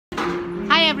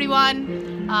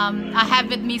everyone. I have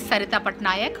with me Sarita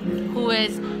Pattnaik, who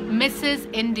is Mrs.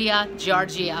 India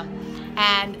Georgia,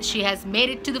 and she has made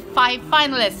it to the 5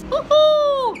 finalists.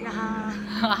 Woohoo!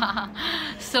 Yeah.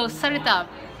 So Sarita,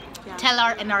 tell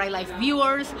our NRI Life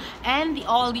viewers and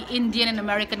all the Indian and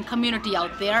American community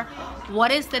out there,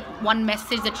 what is that one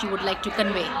message that you would like to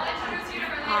convey?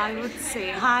 I would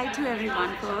say hi to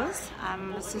everyone first.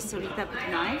 I'm Mrs. Sarita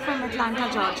Pattnaik from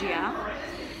Atlanta, Georgia.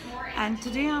 And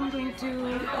today I'm going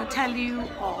to tell you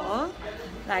all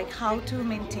like how to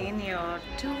maintain your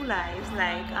 2 lives.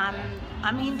 Like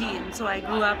I'm Indian, so I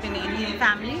grew up in an Indian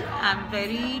family. I'm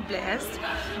very blessed,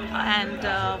 and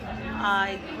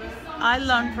I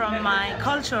learned from my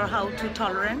culture how to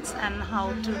tolerance and how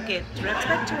to get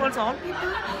respect towards all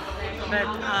people. But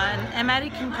in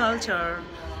American culture,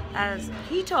 as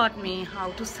he taught me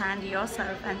how to stand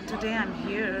yourself, and today I'm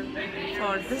here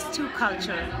for this 2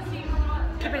 culture.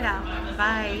 Keep it up.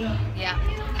 Bye. Yeah.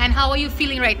 And how are you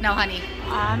feeling right now, honey?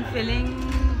 I'm feeling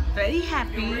very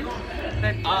happy,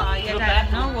 but yet I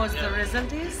don't know what the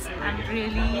result is. I'm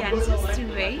really anxious to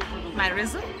wait my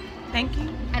result. Thank you.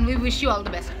 And we wish you all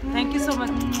the best. Thank you so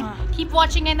much. Keep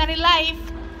watching NRI Life.